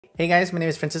Hey guys, my name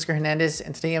is Francisco Hernandez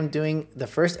and today I'm doing the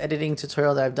first editing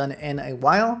tutorial that I've done in a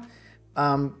while.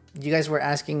 You guys were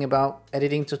asking about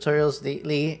editing tutorials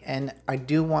lately and I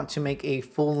do want to make a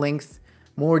full-length,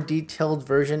 more detailed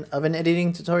version of an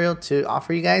editing tutorial to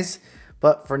offer you guys.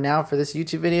 But for now, for this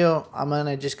YouTube video, I'm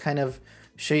gonna just kind of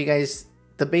show you guys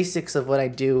the basics of what I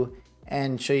do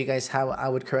and show you guys how I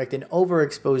would correct an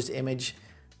overexposed image.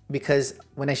 Because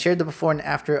when I shared the before and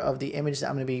after of the image that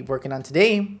I'm going to be working on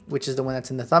today, which is the one that's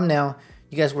in the thumbnail,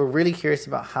 you guys were really curious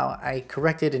about how I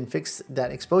corrected and fixed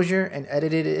that exposure and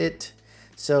edited it.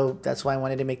 So that's why I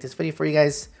wanted to make this video for you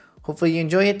guys. Hopefully you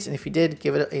enjoy it. And if you did,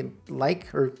 give it a like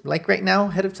right now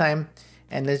ahead of time.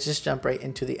 And let's just jump right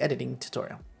into the editing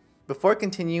tutorial. Before I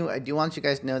continue, I do want you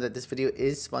guys to know that this video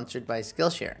is sponsored by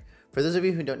Skillshare. For those of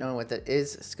you who don't know what that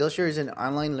is, Skillshare is an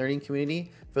online learning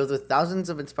community filled with thousands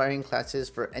of inspiring classes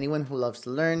for anyone who loves to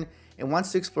learn and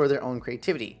wants to explore their own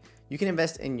creativity. You can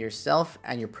invest in yourself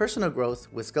and your personal growth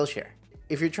with Skillshare.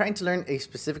 If you're trying to learn a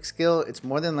specific skill, it's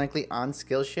more than likely on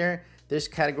Skillshare. There's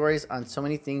categories on so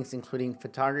many things, including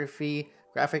photography,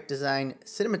 graphic design,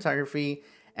 cinematography,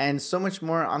 and so much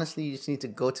more. Honestly, you just need to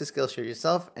go to Skillshare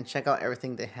yourself and check out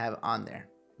everything they have on there.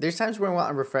 There's times where I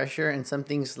want a refresher and some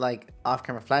things like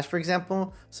off-camera flash, for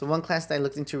example. So one class that I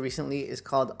looked into recently is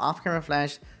called Off-Camera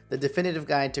Flash, the Definitive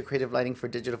Guide to Creative Lighting for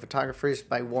Digital Photographers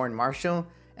by Warren Marshall.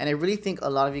 And I really think a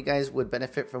lot of you guys would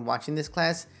benefit from watching this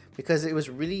class because it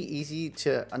was really easy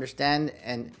to understand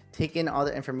and take in all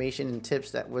the information and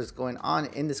tips that was going on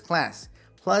in this class.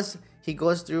 Plus, he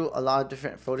goes through a lot of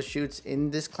different photo shoots in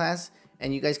this class,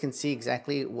 and you guys can see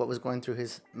exactly what was going through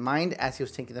his mind as he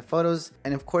was taking the photos.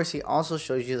 And of course, he also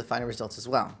shows you the final results as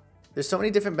well. There's so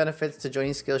many different benefits to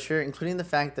joining Skillshare, including the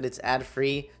fact that it's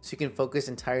ad-free, so you can focus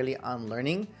entirely on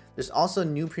learning. There's also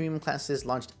new premium classes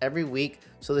launched every week,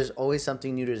 so there's always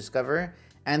something new to discover.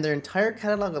 And their entire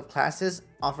catalog of classes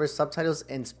offers subtitles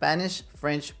in Spanish,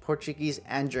 French, Portuguese,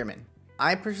 and German.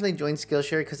 I personally joined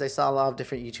Skillshare because I saw a lot of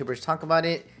different YouTubers talk about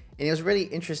it, and it was really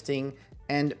interesting.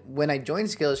 And when I joined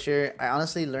Skillshare, I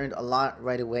honestly learned a lot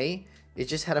right away. It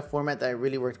just had a format that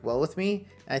really worked well with me.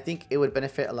 And I think it would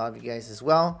benefit a lot of you guys as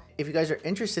well. If you guys are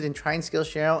interested in trying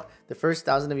Skillshare out, the first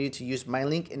 1,000 of you to use my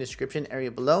link in the description area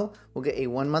below will get a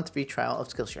 1-month free trial of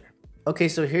Skillshare. Okay,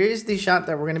 so here's the shot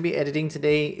that we're going to be editing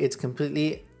today. It's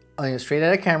completely straight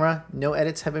out of camera. No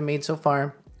edits have been made so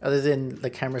far other than the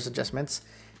camera's adjustments.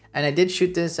 And I did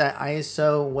shoot this at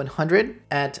ISO 100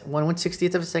 at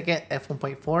 1/160th of a second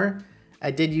f1.4. I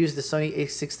did use the Sony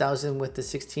a6000 with the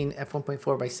 16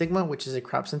 f1.4 by Sigma, which is a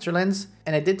crop sensor lens.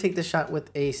 And I did take the shot with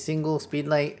a single speed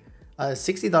light, a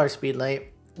 $60 speed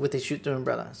light with a shoot through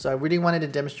umbrella. So I really wanted to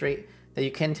demonstrate that you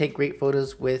can take great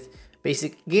photos with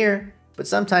basic gear, but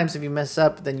sometimes if you mess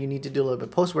up, then you need to do a little bit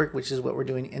of post work, which is what we're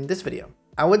doing in this video.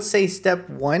 I would say step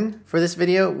 1 for this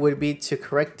video would be to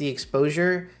correct the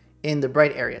exposure in the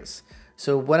bright areas.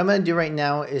 So what I'm gonna do right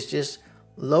now is just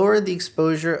lower the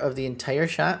exposure of the entire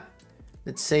shot.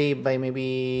 Let's say by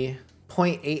maybe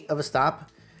 0.8 of a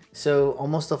stop. So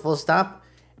almost a full stop.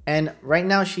 And right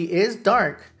now she is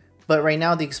dark, but right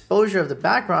now the exposure of the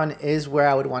background is where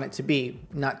I would want it to be.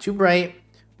 Not too bright,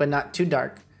 but not too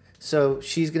dark. So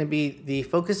she's gonna be the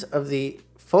focus of the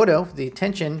photo, the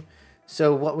attention.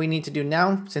 So what we need to do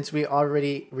now, since we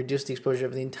already reduced the exposure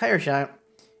of the entire shot,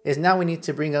 is now we need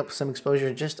to bring up some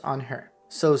exposure just on her.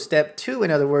 So step 2, in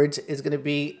other words, is going to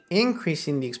be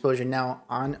increasing the exposure now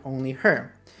on only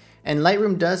her. And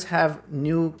Lightroom does have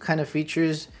new kind of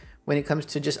features when it comes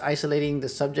to just isolating the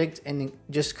subject and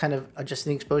just kind of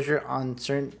adjusting exposure on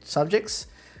certain subjects.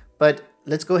 But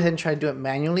let's go ahead and try to do it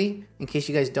manually in case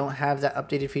you guys don't have that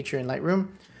updated feature in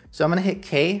Lightroom. So I'm going to hit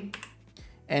K,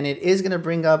 and it is going to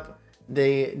bring up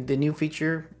the new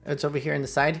feature. It's over here on the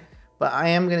side. But I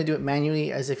am going to do it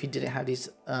manually as if you didn't have these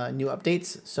new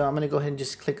updates. So I'm going to go ahead and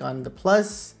just click on the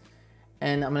plus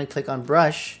and I'm going to click on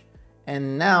brush.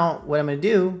 And now what I'm going to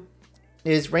do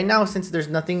is right now, since there's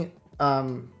nothing,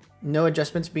 no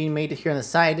adjustments being made here on the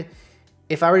side,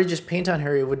 if I were to just paint on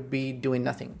her, it would be doing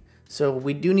nothing. So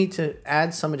we do need to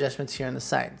add some adjustments here on the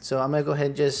side. So I'm going to go ahead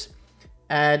and just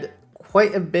add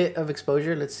quite a bit of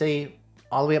exposure. Let's say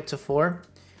all the way up to 4.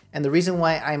 And the reason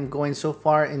why I'm going so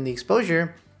far in the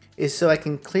exposure is so I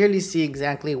can clearly see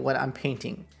exactly what I'm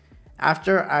painting.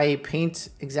 After I paint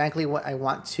exactly what I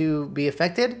want to be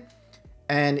affected,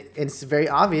 and it's very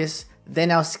obvious,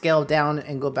 then I'll scale down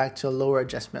and go back to a lower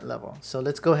adjustment level. So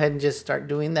let's go ahead and just start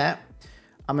doing that.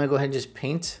 I'm gonna go ahead and just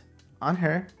paint on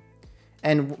her.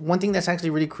 And one thing that's actually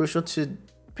really crucial to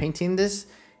painting this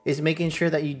is making sure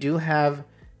that you do have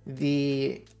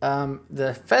the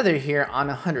feather here on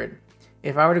 100.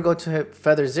 If I were to go to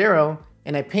feather 0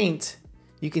 and I paint,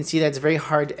 you can see that it's very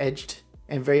hard edged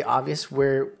and very obvious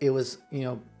where it was, you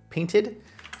know, painted.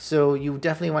 So you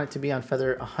definitely want it to be on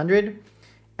feather 100.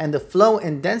 And the flow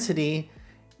and density,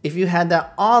 if you had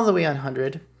that all the way on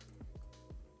 100,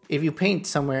 if you paint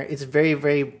somewhere, it's very,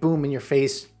 very boom in your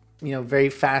face, you know, very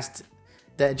fast.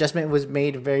 The adjustment was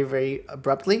made very, very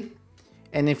abruptly.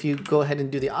 And if you go ahead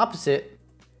and do the opposite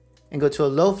and go to a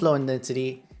low flow and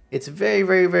density, it's very,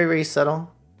 very, very, very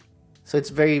subtle. So it's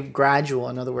very gradual,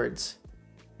 in other words.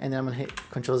 And then I'm gonna hit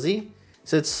Control Z.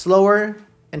 So it's slower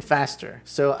and faster.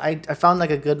 So I found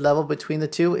like a good level between the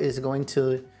two is going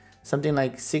to something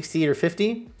like 60 or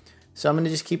 50. So I'm gonna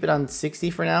just keep it on 60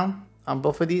 for now on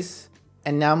both of these.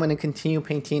 And now I'm gonna continue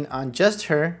painting on just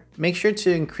her. Make sure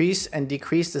to increase and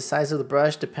decrease the size of the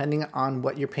brush depending on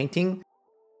what you're painting.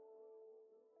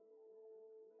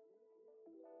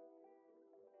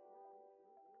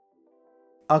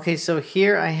 Okay, so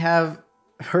here I have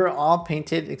her all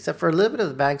painted except for a little bit of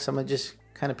the bag, so I'm gonna just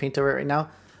kind of paint over it right now.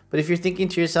 But if you're thinking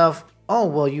to yourself, oh,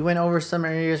 well, you went over some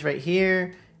areas right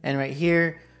here and right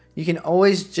here, you can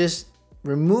always just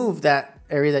remove that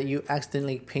area that you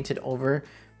accidentally painted over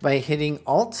by hitting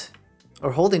Alt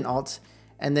or holding Alt,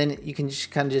 and then you can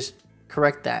just kind of just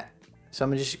correct that. So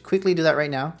I'm gonna just quickly do that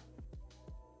right now.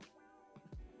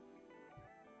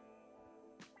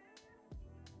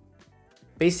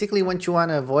 Basically, what you want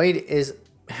to avoid is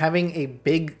having a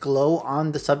big glow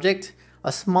on the subject.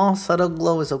 A small subtle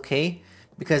glow is okay,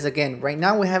 because again, right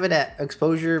now we have it at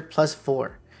exposure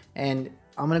 +4, and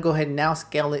I'm gonna go ahead and now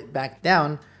scale it back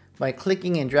down by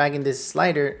clicking and dragging this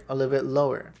slider a little bit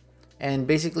lower. And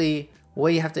basically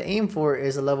what you have to aim for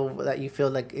is a level that you feel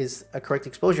like is a correct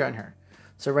exposure on her.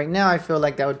 So right now I feel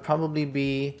like that would probably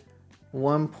be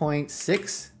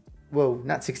 1.6, whoa,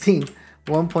 not 16,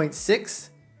 1.6.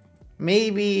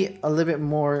 Maybe a little bit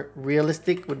more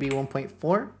realistic would be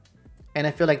 1.4. And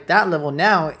I feel like that level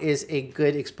now is a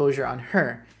good exposure on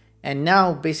her. And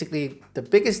now basically the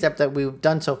biggest step that we've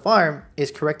done so far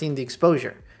is correcting the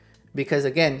exposure. Because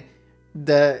again,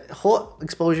 the whole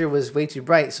exposure was way too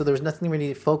bright, so there was nothing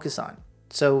really to focus on.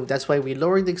 So that's why we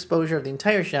lowered the exposure of the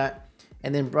entire shot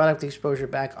and then brought up the exposure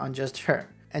back on just her.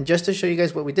 And just to show you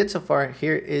guys what we did so far,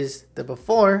 here is the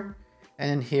before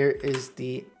and here is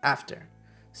the after.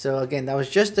 So again, that was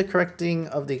just the correcting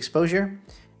of the exposure.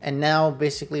 And now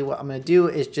basically what I'm going to do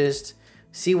is just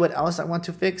see what else I want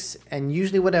to fix. And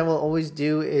usually what I will always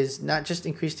do is not just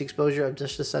increase the exposure of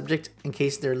just the subject in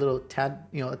case they're a little tad,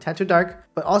 a tad too dark,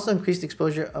 but also increase the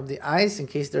exposure of the eyes in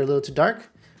case they're a little too dark,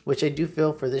 which I do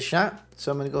feel for this shot. So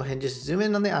I'm going to go ahead and just zoom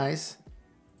in on the eyes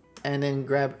and then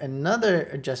grab another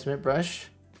adjustment brush.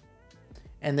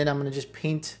 And then I'm going to just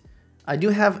paint. I do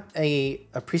have a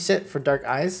preset for dark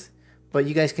eyes, but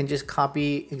you guys can just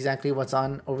copy exactly what's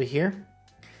on over here.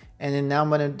 And then now I'm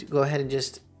going to go ahead and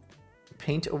just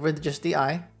paint over just the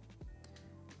eye.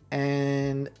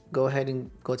 And go ahead and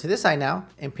go to this eye now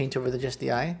and paint over just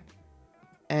the eye.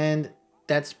 And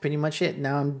that's pretty much it.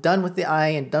 Now I'm done with the eye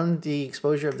and done with the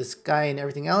exposure of the sky and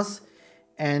everything else.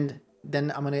 And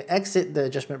then I'm going to exit the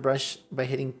adjustment brush by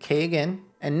hitting K again.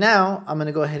 And now I'm going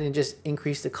to go ahead and just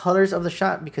increase the colors of the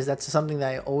shot, because that's something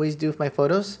that I always do with my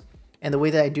photos. And the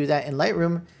way that I do that in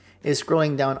Lightroom is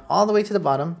scrolling down all the way to the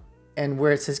bottom, and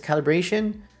where it says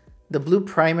calibration, the blue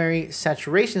primary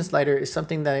saturation slider is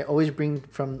something that I always bring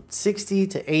from 60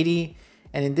 to 80.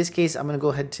 And in this case, I'm going to go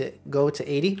ahead to go to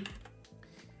 80.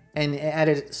 And it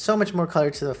added so much more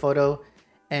color to the photo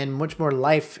and much more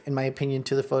life, in my opinion,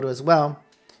 to the photo as well.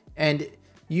 And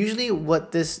usually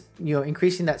what this,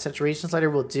 increasing that saturation slider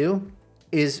will do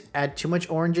is add too much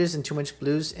oranges and too much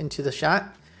blues into the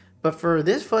shot. But for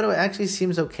this photo, it actually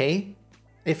seems okay.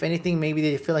 If anything, maybe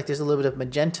they feel like there's a little bit of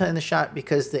magenta in the shot,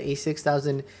 because the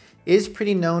A6000 is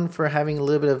pretty known for having a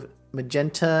little bit of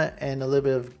magenta and a little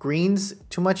bit of greens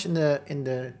too much in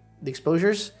the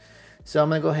exposures. So I'm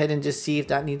gonna go ahead and just see if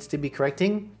that needs to be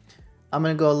correcting. I'm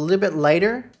gonna go a little bit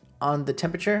lighter on the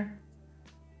temperature.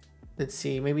 Let's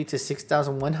see, maybe to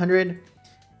 6100.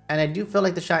 And I do feel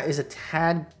like the shot is a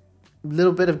tad,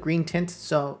 little bit of green tint.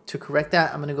 So to correct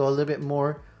that, I'm gonna go a little bit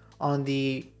more on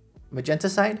the magenta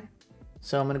side.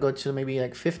 So I'm gonna go to maybe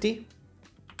like 50.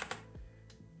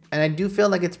 And I do feel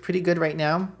like it's pretty good right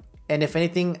now. And if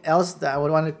anything else that I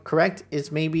would want to correct is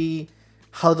maybe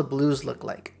how the blues look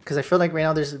like. Because I feel like right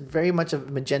now there's very much of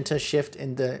magenta shift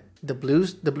in the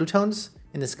blue tones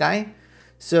in the sky.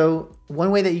 So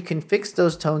one way that you can fix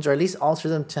those tones, or at least alter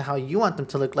them to how you want them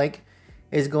to look like,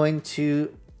 is going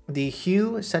to the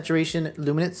hue, saturation,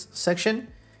 luminance section.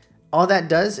 All that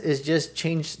does is just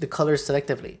change the colors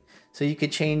selectively. So you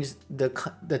could change the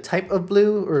type of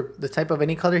blue or the type of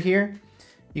any color here.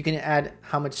 You can add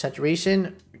how much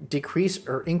saturation, decrease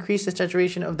or increase the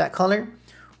saturation of that color,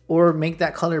 or make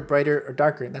that color brighter or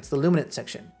darker. That's the luminance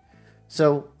section.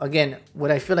 So again,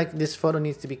 what I feel like this photo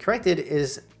needs to be corrected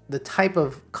is the type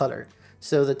of color.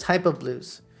 So the type of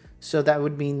blues. So that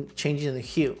would mean changing the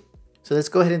hue. So let's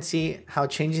go ahead and see how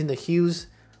changing the hues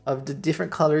of the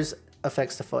different colors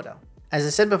affects the photo. As I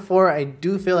said before, I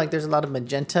do feel like there's a lot of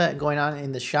magenta going on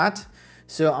in the shot.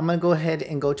 So I'm gonna go ahead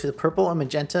and go to the purple and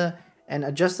magenta and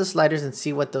adjust the sliders and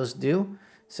see what those do.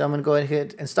 So I'm gonna go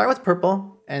ahead and start with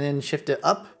purple and then shift it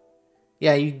up.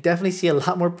 Yeah, you definitely see a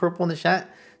lot more purple in the shot.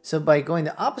 So by going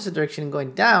the opposite direction and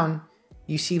going down,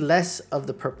 you see less of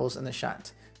the purples in the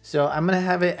shot. So I'm gonna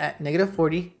have it at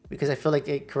 -40 because I feel like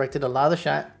it corrected a lot of the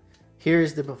shot.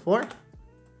 Here's the before.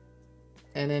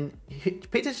 And then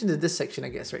pay attention to this section, I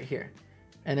guess, right here.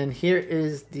 And then here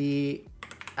is the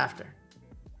after.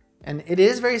 And it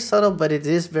is very subtle, but it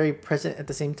is very present at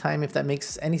the same time, if that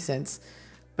makes any sense.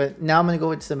 But now I'm gonna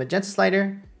go into the magenta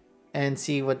slider and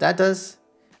see what that does.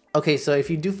 Okay, so if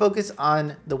you do focus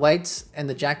on the whites and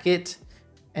the jacket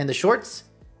and the shorts,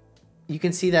 you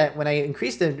can see that when I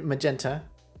increase the magenta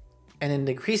and then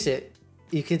decrease it,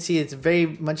 you can see it's very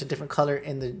much a different color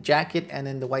in the jacket and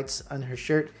in the whites on her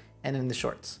shirt and in the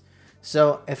shorts.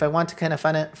 So if I want to kind of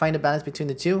find a balance between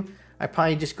the two, I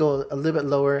probably just go a little bit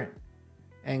lower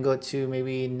and go to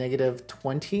maybe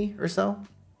 -20 or so.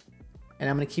 And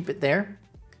I'm gonna keep it there.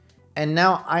 And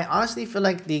now I honestly feel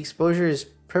like the exposure is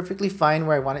perfectly fine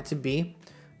where I want it to be.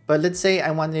 But let's say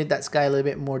I wanted that sky a little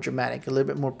bit more dramatic, a little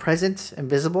bit more present and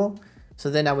visible. So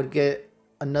then I would get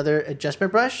another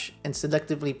adjustment brush and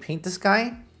selectively paint the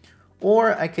sky.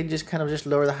 Or I could just kind of just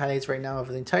lower the highlights right now of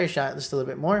the entire shot just a little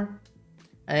bit more.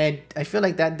 And I feel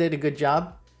like that did a good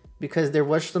job because there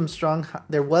was some strong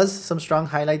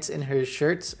highlights in her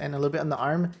shirts and a little bit on the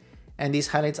arm and these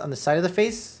highlights on the side of the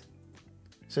face.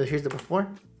 So here's the before.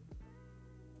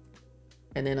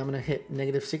 And then I'm gonna hit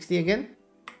 -60 again.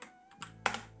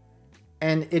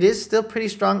 And it is still pretty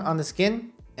strong on the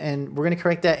skin and we're gonna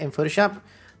correct that in Photoshop.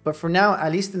 But for now,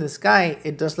 at least in the sky,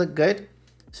 it does look good.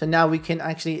 So now we can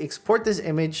actually export this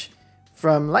image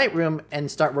from Lightroom and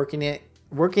start working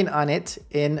on it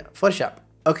in Photoshop.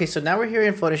 Okay, so now we're here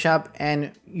in Photoshop,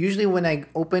 and usually when I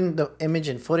open the image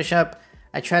in Photoshop,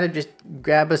 I try to just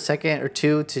grab a second or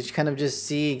two to kind of just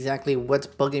see exactly what's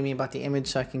bugging me about the image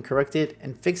so I can correct it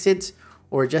and fix it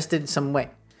or adjust it in some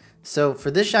way. So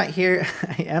for this shot here,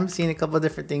 I am seeing a couple of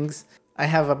different things. I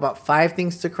have about 5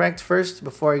 things to correct first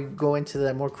before I go into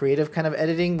the more creative kind of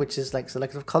editing, which is like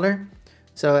selective color.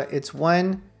 So it's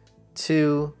 1,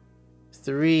 2,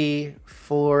 3,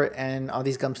 4, and all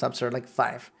these gum stops are like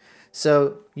 5.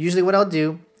 So usually what I'll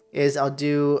do is I'll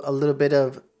do a little bit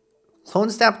of clone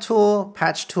snap tool,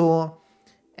 patch tool,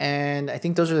 and I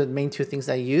think those are the main 2 things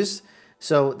that I use.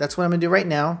 So that's what I'm gonna do right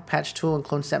now, patch tool and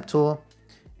clone snap tool,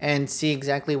 and see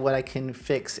exactly what I can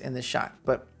fix in this shot.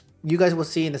 But you guys will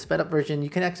see in the sped up version, you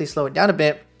can actually slow it down a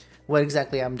bit, what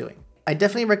exactly I'm doing. I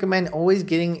definitely recommend always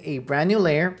getting a brand new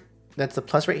layer, that's the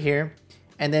plus right here,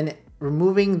 and then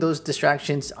removing those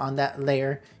distractions on that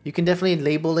layer. You can definitely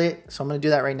label it, so I'm gonna do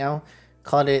that right now,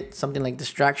 call it something like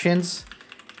distractions,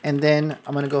 and then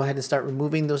I'm gonna go ahead and start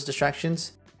removing those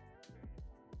distractions.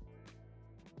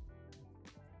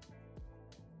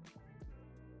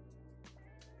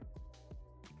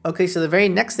 Okay, so the very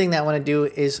next thing that I want to do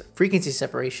is frequency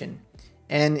separation.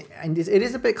 And it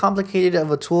is a bit complicated of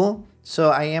a tool,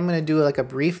 so I am going to do like a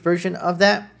brief version of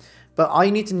that. But all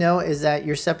you need to know is that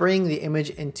you're separating the image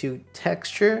into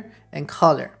texture and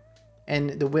color.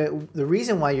 And the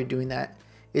reason why you're doing that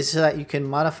is so that you can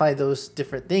modify those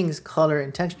different things, color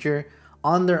and texture,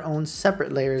 on their own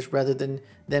separate layers rather than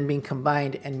them being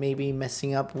combined and maybe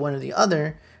messing up one or the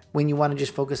other when you want to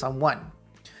just focus on one.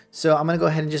 So I'm gonna go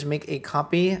ahead and just make a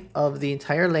copy of the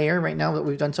entire layer right now that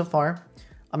we've done so far.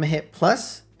 I'm gonna hit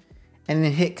plus and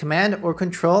then hit Command or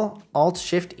Control Alt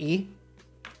Shift E.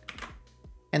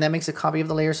 And that makes a copy of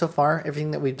the layer so far.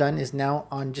 Everything that we've done is now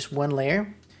on just one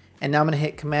layer. And now I'm gonna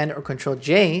hit Command or Control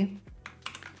J.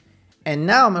 And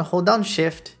now I'm gonna hold down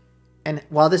Shift. And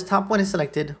while this top one is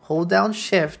selected, hold down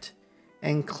Shift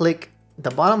and click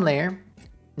the bottom layer.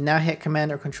 Now hit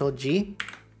Command or Control G.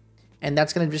 And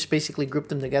that's going to just basically group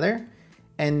them together.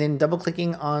 And then double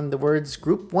clicking on the words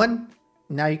group 1,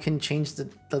 now you can change the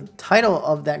title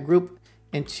of that group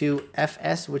into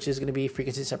FS, which is going to be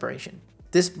frequency separation.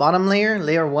 This bottom layer,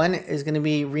 layer 1, is going to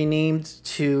be renamed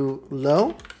to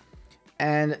low.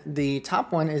 And the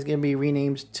top one is going to be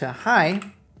renamed to high.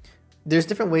 There's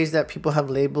different ways that people have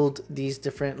labeled these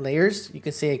different layers. You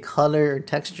can say a color or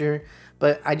texture,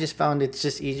 but I just found it's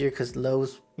just easier because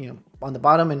low's, on the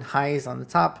bottom and high is on the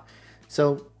top.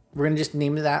 So we're gonna just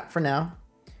name that for now.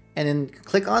 and then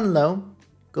click on low,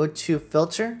 go to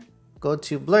filter, go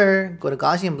to blur, go to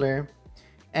Gaussian blur.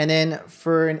 And then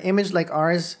for an image like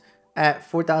ours at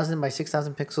 4000 by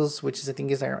 6000 pixels, which is I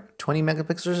think is like 20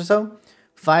 megapixels or so,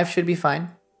 5 should be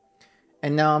fine.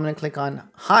 And now I'm going to click on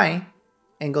high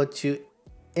and go to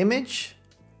image,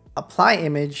 apply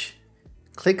image,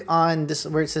 click on this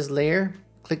where it says layer,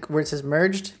 click where it says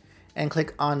merged, and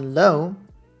click on low.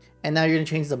 And now you're going to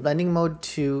change the blending mode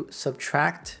to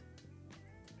subtract.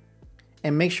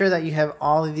 And make sure that you have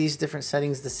all of these different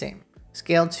settings the same.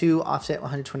 Scale to, offset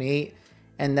 128.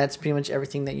 And that's pretty much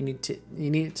everything that you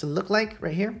need it to look like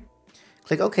right here.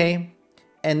 Click OK.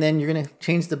 And then you're going to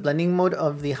change the blending mode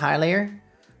of the high layer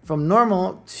from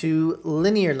normal to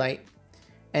linear light.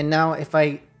 And now if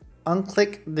I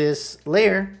unclick this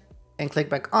layer and click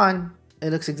back on, it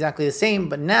looks exactly the same,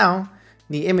 but now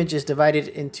the image is divided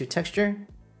into texture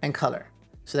and color,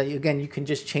 so that you can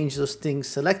just change those things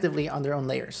selectively on their own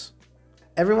layers.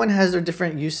 Everyone has their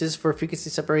different uses for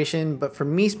frequency separation, but for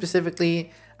me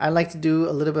specifically, I like to do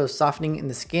a little bit of softening in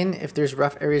the skin if there's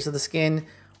rough areas of the skin,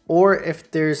 or if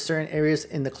there's certain areas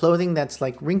in the clothing that's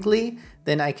like wrinkly,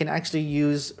 then I can actually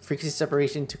use frequency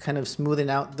separation to kind of smoothen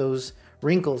out those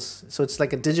wrinkles. So it's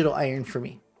like a digital iron for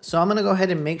me. So I'm gonna go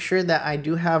ahead and make sure that I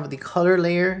do have the color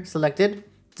layer selected.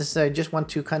 I just want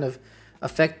to kind of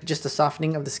affect just the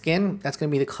softening of the skin. That's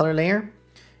gonna be the color layer.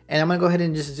 And I'm gonna go ahead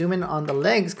and just zoom in on the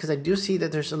legs because I do see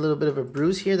that there's a little bit of a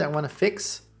bruise here that I wanna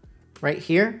fix right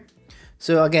here.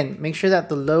 So again, make sure that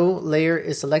the low layer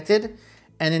is selected.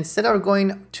 And instead of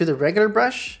going to the regular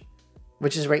brush,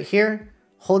 which is right here,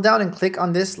 hold down and click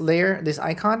on this layer, this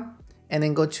icon, and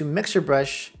then go to mixer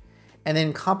brush, and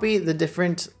then copy the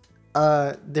different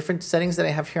settings that I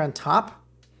have here on top.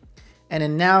 And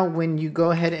then now when you go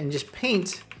ahead and just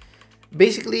paint,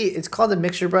 basically it's called a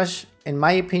mixer brush in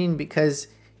my opinion, because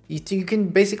you can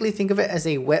basically think of it as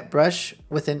a wet brush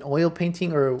with an oil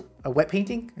painting or a wet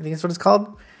painting. I think that's what it's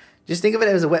called. Just think of it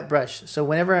as a wet brush. So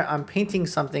whenever I'm painting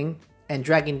something and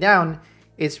dragging down,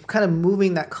 it's kind of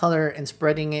moving that color and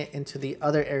spreading it into the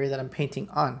other area that I'm painting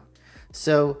on.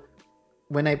 So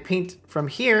when I paint from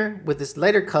here with this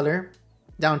lighter color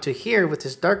down to here with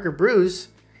this darker bruise,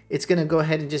 it's gonna go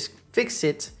ahead and just fix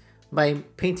it by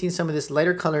painting some of this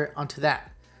lighter color onto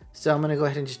that. So I'm gonna go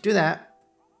ahead and just do that.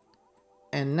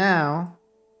 And now,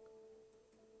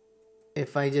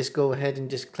 if I just go ahead and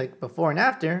just click before and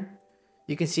after,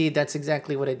 you can see that's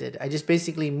exactly what I did. I just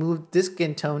basically moved this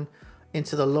skin tone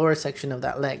into the lower section of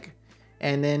that leg.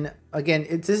 And then again,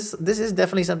 this is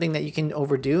definitely something that you can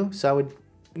overdo. So I would,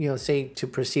 say to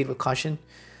proceed with caution.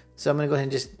 So I'm gonna go ahead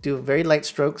and just do very light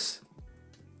strokes.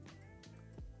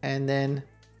 And then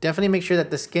definitely make sure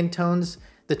that the skin tones,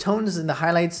 the tones and the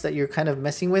highlights that you're kind of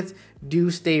messing with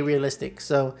do stay realistic.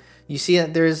 So you see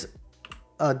that there's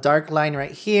a dark line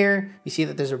right here. You see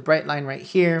that there's a bright line right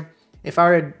here. If I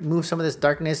were to move some of this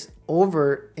darkness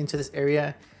over into this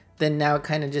area, then now it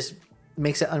kind of just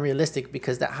makes it unrealistic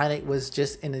because that highlight was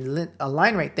just in a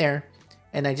line right there.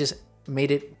 And I just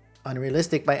made it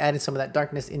unrealistic by adding some of that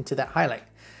darkness into that highlight.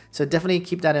 So definitely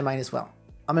keep that in mind as well.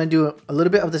 I'm going to do a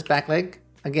little bit of this back leg.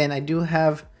 Again, I do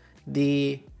have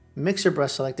the mixer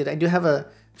brush selected. I do have a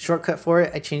shortcut for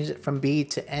it. I changed it from B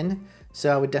to N.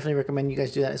 So I would definitely recommend you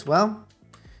guys do that as well.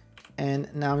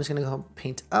 And now I'm just going to go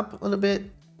paint up a little bit.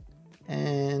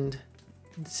 And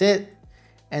that's it.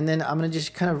 And then I'm going to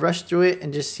just kind of rush through it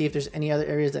and just see if there's any other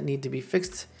areas that need to be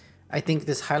fixed. I think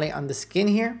this highlight on the skin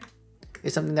here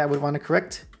is something that I would want to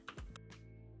correct.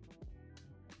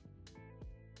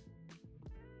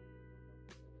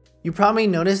 You probably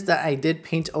noticed that I did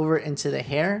paint over into the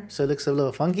hair, so it looks a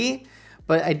little funky,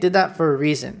 but I did that for a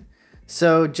reason.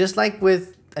 So just like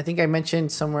with, I think I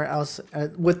mentioned somewhere else,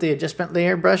 with the adjustment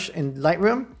layer brush in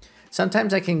Lightroom,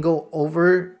 sometimes I can go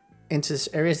over into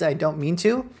areas that I don't mean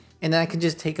to, and then I can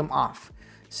just take them off.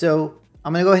 So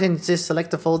I'm gonna go ahead and just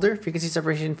select the folder, frequency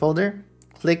separation folder,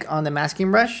 click on the masking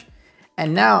brush,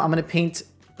 and now I'm gonna paint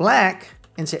black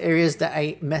into areas that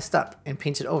I messed up and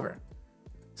painted over.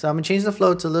 So I'm gonna change the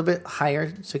flow to a little bit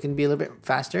higher so it can be a little bit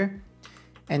faster,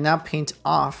 and now paint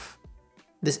off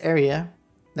this area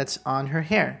that's on her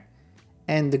hair.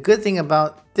 And the good thing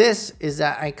about this is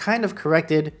that I kind of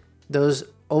corrected those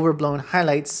overblown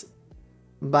highlights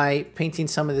by painting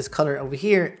some of this color over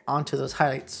here onto those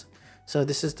highlights. So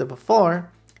this is the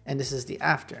before and this is the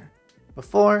after.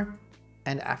 Before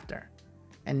and after.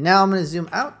 And now I'm going to zoom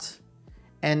out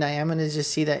and I am going to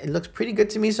just see that it looks pretty good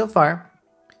to me so far.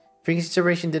 Frequency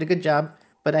separation did a good job,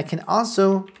 but I can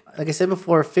also, like I said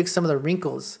before, fix some of the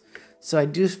wrinkles. So I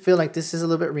do feel like this is a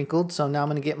little bit wrinkled. So now I'm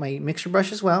going to get my mixture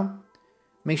brush as well.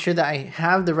 make sure that I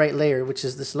have the right layer, which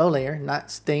is this low layer, not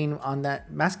staying on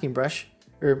that masking brush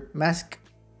or mask.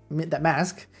 And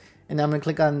now I'm gonna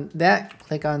click on that,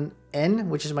 click on N,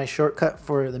 which is my shortcut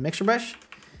for the mixture brush,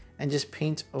 and just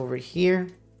paint over here.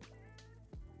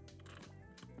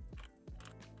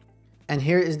 And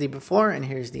here is the before and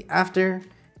here's the after.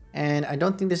 And I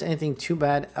don't think there's anything too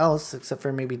bad else except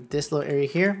for maybe this little area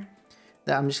here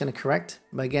that I'm just gonna correct.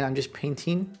 But again, I'm just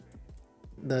painting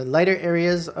the lighter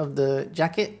areas of the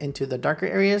jacket into the darker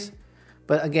areas.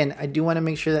 But again, I do wanna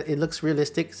make sure that it looks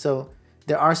realistic. So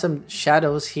there are some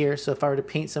shadows here. So if I were to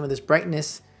paint some of this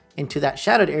brightness into that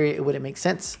shadowed area, it wouldn't make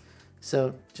sense.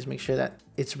 So just make sure that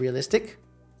it's realistic.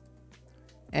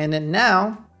 And then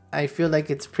now I feel like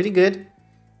it's pretty good.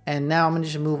 And now I'm gonna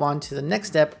just move on to the next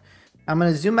step. I'm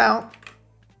gonna zoom out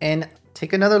and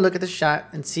take another look at the shot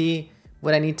and see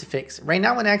what I need to fix. Right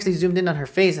now, when I actually zoomed in on her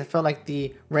face, I felt like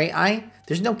the right eye,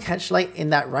 there's no catch light in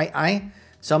that right eye.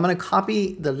 So I'm gonna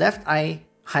copy the left eye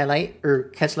highlight or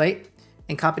catch light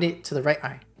and copy it to the right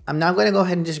eye. I'm now gonna go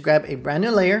ahead and just grab a brand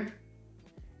new layer.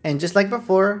 And just like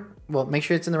before, well, make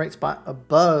sure it's in the right spot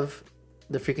above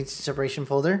the frequency separation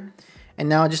folder. And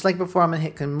now, just like before, I'm gonna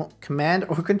hit Command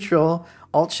or Control,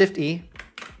 Alt Shift E.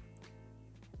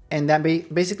 And that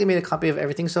basically made a copy of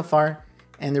everything so far.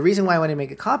 And the reason why I want to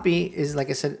make a copy is, like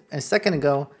I said a second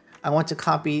ago, I want to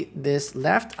copy this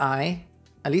left eye,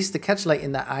 at least the catch light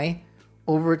in that eye,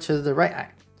 over to the right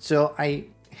eye. So I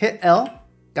hit L,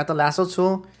 got the lasso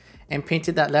tool, and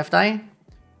painted that left eye.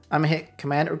 I'm gonna hit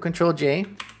Command or Control J,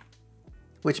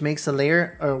 which makes a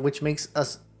layer, or which makes a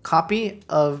copy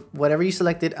of whatever you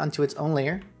selected onto its own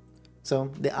layer.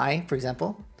 So the eye, for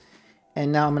example.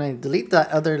 And now I'm gonna delete that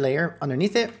other layer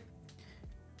underneath it.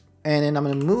 And then I'm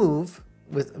gonna move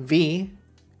with V.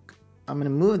 I'm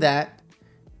gonna move that,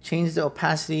 change the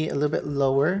opacity a little bit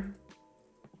lower,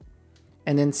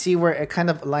 and then see where it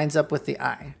kind of lines up with the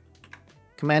eye.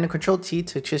 Command and Control T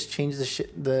to just change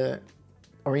the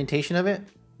orientation of it,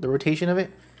 the rotation of it.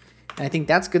 And I think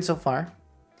that's good so far.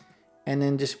 And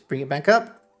then just bring it back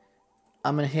up.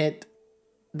 I'm gonna hit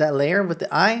that layer with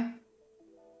the eye,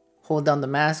 hold down the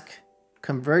mask,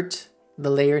 convert the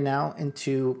layer now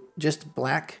into just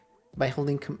black by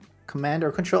holding Command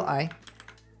or Control I.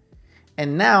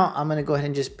 And now I'm gonna go ahead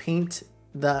and just paint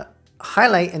the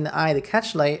highlight in the eye, the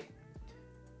catch light,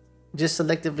 just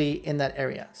selectively in that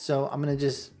area. So I'm gonna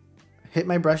just hit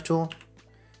my brush tool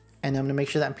and I'm gonna make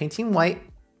sure that I'm painting white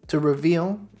to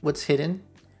reveal what's hidden.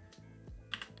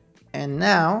 And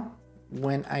now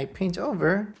when I paint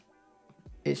over,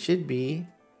 it should be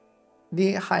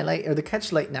the highlight or the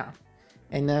catch light now.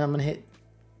 And then I'm gonna hit,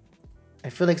 I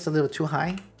feel like it's a little too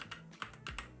high.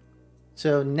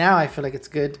 So now I feel like it's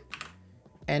good.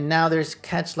 And now there's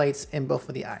catch lights in both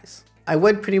of the eyes. I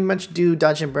would pretty much do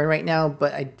dodge and burn right now,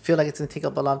 but I feel like it's gonna take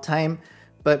up a lot of time.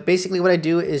 But basically what I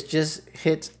do is just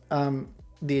hit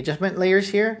the adjustment layers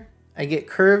here. I get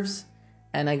curves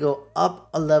and I go up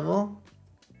a level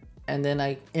and then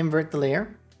I invert the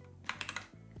layer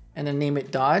and then name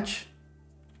it dodge.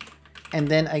 And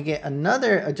then I get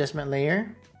another adjustment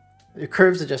layer, the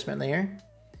curves adjustment layer.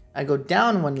 I go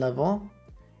down one level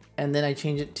and then I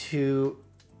change it to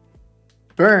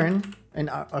burn, and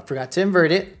I forgot to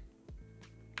invert it.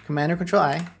 Command or Control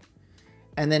I.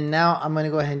 And then now I'm gonna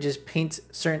go ahead and just paint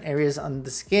certain areas on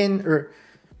the skin, or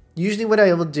usually what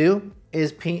I will do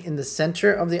is paint in the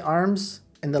center of the arms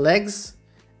and the legs.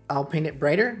 I'll paint it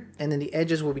brighter and then the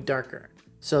edges will be darker.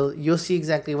 So you'll see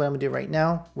exactly what I'm gonna do right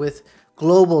now with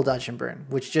global dodge and burn,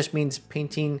 which just means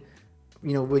painting,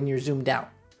 you know, when you're zoomed out.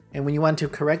 And when you want to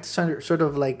correct sort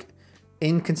of like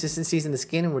inconsistencies in the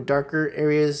skin or darker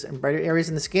areas and brighter areas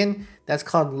in the skin, that's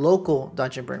called local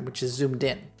dodge and burn, which is zoomed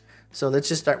in. So let's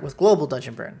just start with global dodge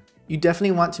and burn. You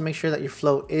definitely want to make sure that your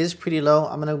flow is pretty low.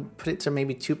 I'm gonna put it to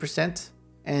maybe 2%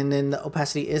 and then the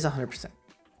opacity is 100%.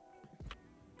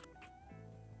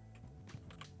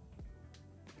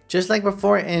 Just like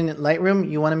before in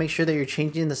Lightroom, you want to make sure that you're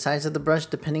changing the size of the brush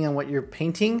depending on what you're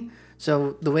painting.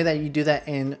 So the way that you do that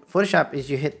in Photoshop is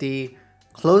you hit the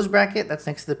close bracket that's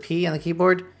next to the P on the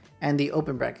keyboard and the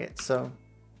open bracket. So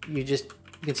you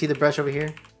can see the brush over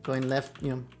here going left, you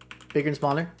know, bigger and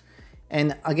smaller.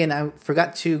 And again, I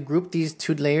forgot to group these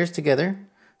two layers together.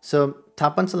 So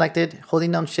top unselected,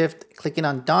 holding down Shift, clicking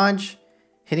on dodge,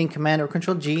 hitting Command or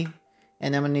Control G,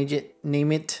 and I'm gonna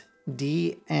name it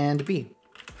D and B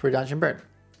for dodge and burn.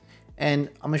 And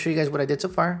I'm gonna show you guys what I did so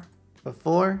far.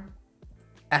 Before,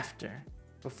 after,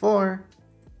 before,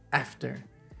 after.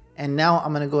 And now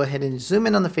I'm gonna go ahead and zoom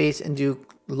in on the face and do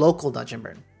local dodge and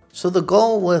burn. So the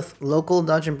goal with local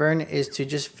dodge and burn is to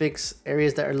just fix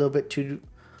areas that are a little bit too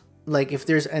like if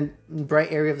there's a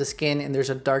bright area of the skin and there's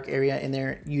a dark area in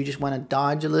there, you just want to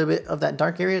dodge a little bit of that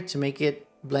dark area to make it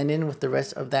blend in with the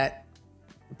rest of that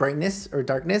brightness or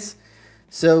darkness.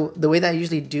 So the way that I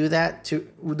usually do that,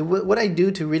 what I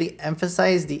do to really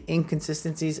emphasize the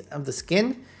inconsistencies of the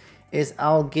skin is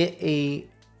I'll get a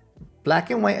black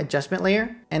and white adjustment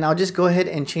layer and I'll just go ahead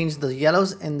and change the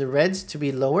yellows and the reds to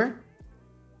be lower.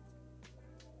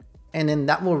 And then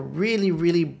that will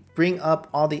really bring up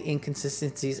all the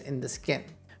inconsistencies in the skin.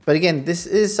 But again, this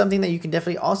is something that you can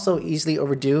definitely also easily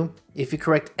overdo. If you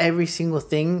correct every single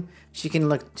thing, she can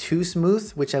look too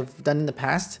smooth, which I've done in the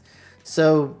past.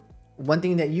 So one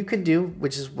thing that you could do,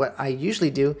 which is what I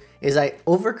usually do, is I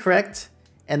overcorrect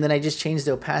and then I just change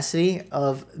the opacity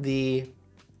of the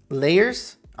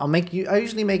layers. I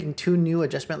usually make 2 new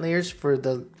adjustment layers for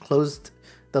the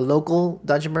local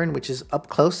dodge and burn, which is up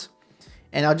close.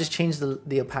 And I'll just change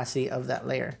the opacity of that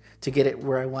layer to get it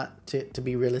where I want it to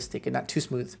be realistic and not too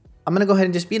smooth. I'm gonna go ahead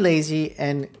and just be lazy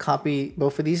and copy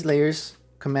both of these layers,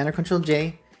 Command or Control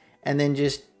J, and then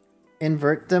just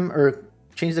invert them or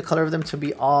change the color of them to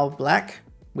be all black,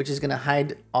 which is gonna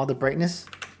hide all the brightness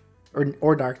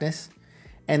or darkness.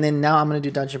 And then now I'm gonna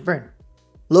do dodge and burn,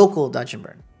 local dodge and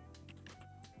burn.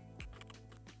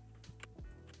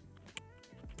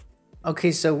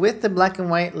 Okay, so with the black and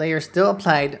white layer still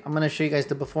applied, I'm going to show you guys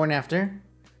the before and after.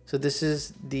 So this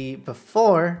is the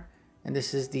before and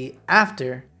this is the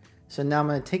after. So now I'm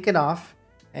going to take it off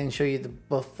and show you the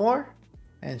before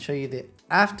and show you the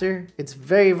after. It's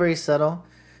very subtle.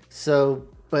 So,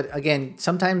 but again,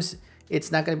 sometimes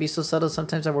it's not going to be so subtle.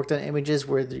 Sometimes I worked on images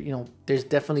where, you know, there's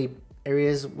definitely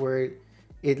areas where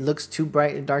it looks too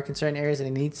bright and dark in certain areas and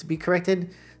it needs to be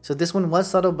corrected. So this one was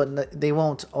subtle, but they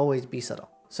won't always be subtle.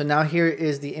 So now here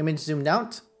is the image zoomed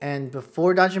out and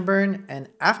before dodge and burn and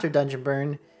after dodge and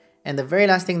burn. And the very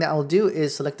last thing that I'll do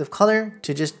is selective color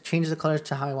to just change the colors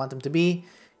to how I want them to be.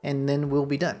 And then we'll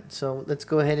be done. So let's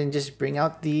go ahead and just bring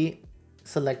out the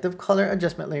selective color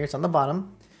adjustment layers on the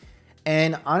bottom.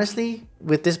 And honestly,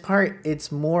 with this part,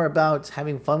 it's more about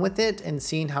having fun with it and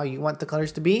seeing how you want the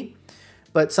colors to be.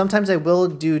 But sometimes I will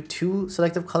do 2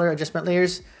 selective color adjustment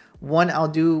layers. One I'll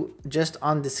do just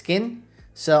on the skin.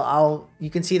 So you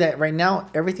can see that right now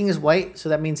everything is white. So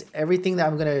that means everything that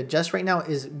I'm going to adjust right now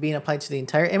is being applied to the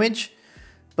entire image.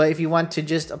 But if you want to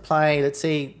just apply, let's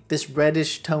say this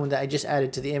reddish tone that I just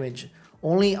added to the image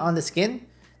only on the skin,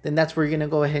 then that's where you're going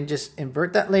to go ahead and just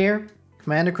invert that layer,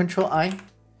 Command or Control I,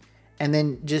 and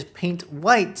then just paint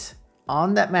white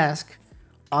on that mask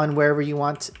on wherever you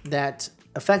want that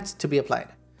effect to be applied.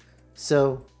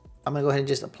 So I'm gonna go ahead and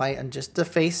just apply it on just the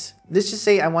face. Let's just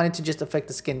say I wanted to just affect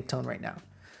the skin tone right now.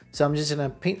 So I'm just gonna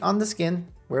paint on the skin,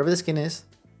 wherever the skin is.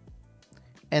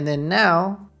 And then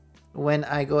now, when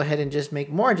I go ahead and just make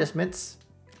more adjustments,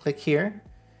 click here.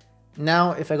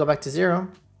 Now, if I go back to 0,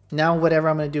 now whatever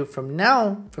I'm gonna do from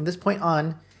this point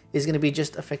on, is gonna be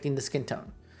just affecting the skin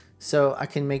tone. So I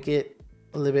can make it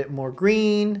a little bit more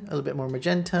green, a little bit more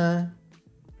magenta.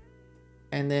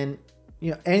 And then,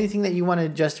 you know, anything that you want to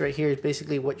adjust right here is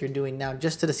basically what you're doing now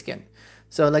just to the skin.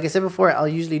 So like I said before, I'll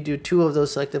usually do 2 of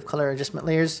those selective color adjustment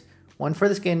layers, one for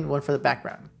the skin, one for the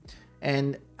background.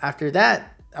 And after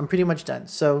that, I'm pretty much done.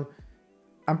 So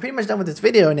I'm pretty much done with this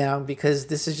video now because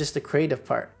this is just the creative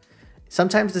part.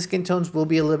 Sometimes the skin tones will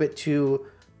be a little bit too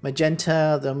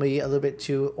magenta, they'll be a little bit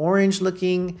too orange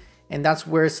looking, and that's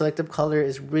where selective color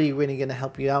is really going to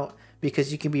help you out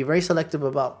because you can be very selective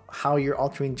about how you're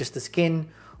altering just the skin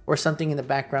or something in the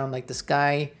background like the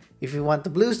sky. If you want the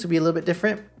blues to be a little bit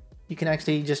different, you can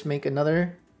actually just make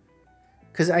another,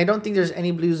 because I don't think there's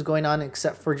any blues going on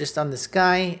except for just on the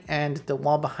sky and the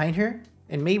wall behind her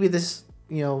and maybe this,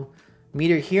 you know,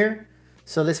 meter here.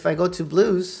 So if I go to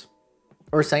blues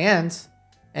or cyans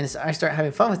and I start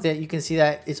having fun with it, you can see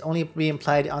that it's only being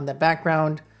applied on the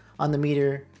background, on the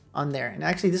meter, on there. And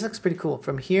actually this looks pretty cool.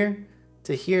 From here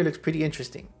to here looks pretty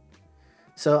interesting.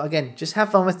 So again, just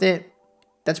have fun with it.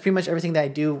 That's pretty much everything that I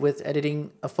do with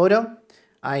editing a photo.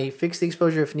 I fix the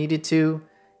exposure if needed to.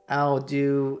 I'll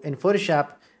do in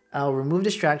Photoshop, I'll remove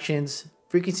distractions,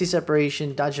 frequency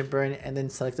separation, dodge and burn, and then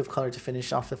selective color to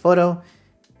finish off the photo.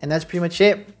 And that's pretty much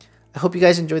it. I hope you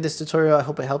guys enjoyed this tutorial. I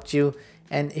hope it helped you.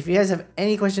 And if you guys have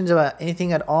any questions about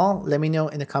anything at all, let me know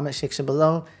in the comment section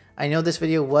below. I know this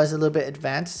video was a little bit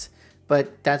advanced,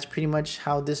 but that's pretty much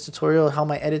how this tutorial, how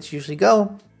my edits usually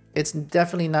go. It's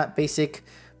definitely not basic,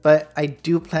 but I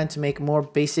do plan to make more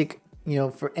basic, you know,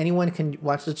 for anyone who can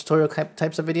watch the tutorial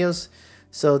types of videos.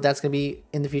 So that's going to be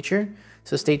in the future.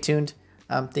 So stay tuned.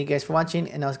 Thank you guys for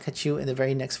watching, and I'll catch you in the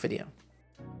very next video.